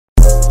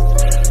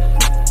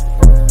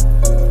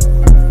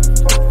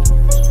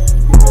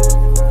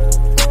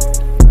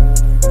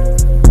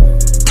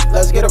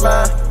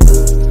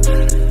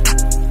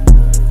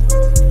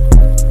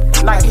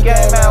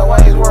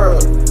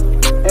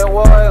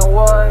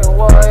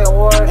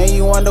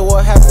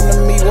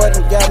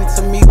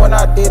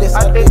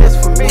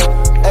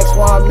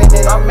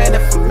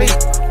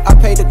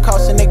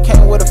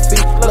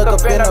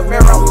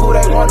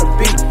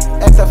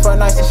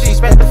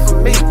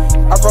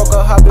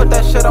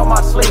on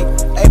my sleep.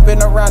 Ain't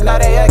been around, now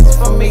they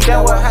asking for me.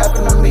 Then what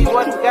happened to me?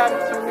 What got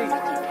it to me?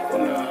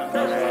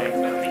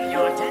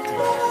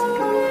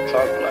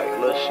 Talk like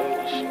little shit.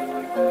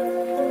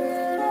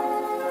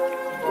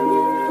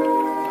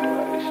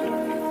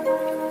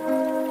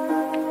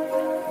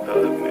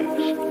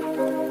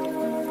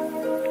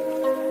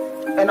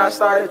 And I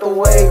started the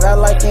wave, act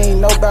like you ain't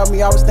know about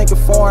me. I was thinking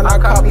foreign, I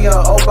caught me a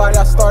old body.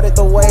 I started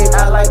the wave,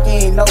 act like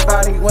you ain't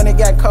nobody. When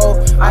it got cold,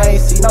 I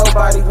ain't see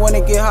nobody. When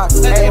it get hot,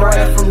 ain't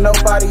running from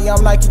nobody.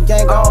 I'm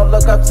Nikegangtone, I don't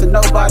look up to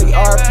nobody.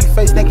 RP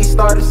face, think he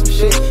started some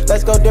shit.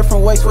 Let's go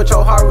different ways, switch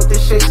your heart with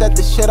this shit. Set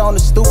the shit on the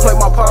stoop, play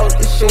my part with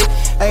this shit.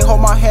 Ain't hold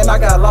my hand, I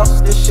got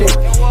lost with this shit.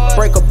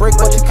 Break a brick,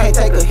 but you can't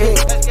take a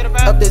hit.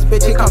 Up this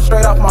bitch, it come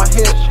straight off my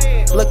hip.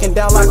 Looking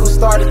down like who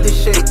started this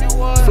shit.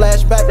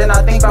 Flashback, then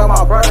I think about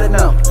my brother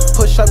now.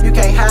 Push up, you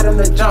can't hide in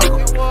the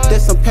jungle.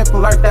 Did some pimpin',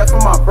 learned that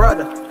from my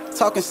brother.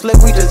 Talking slick,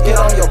 we just get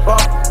on your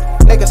bump.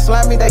 Niggas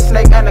slam me, they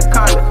snake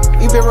anaconda.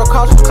 You be real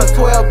cautious, cause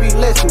 12 be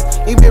listening.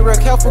 You be real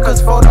careful,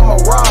 cause 4 I'ma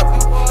rob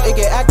you. It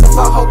get active,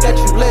 I hope that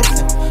you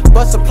listen.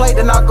 Bust a plate,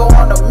 then I go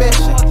on a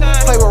mission.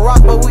 Play with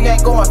rock, but we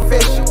ain't going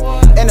fishing.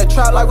 In the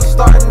trap like we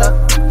starting a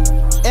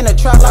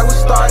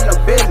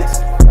business.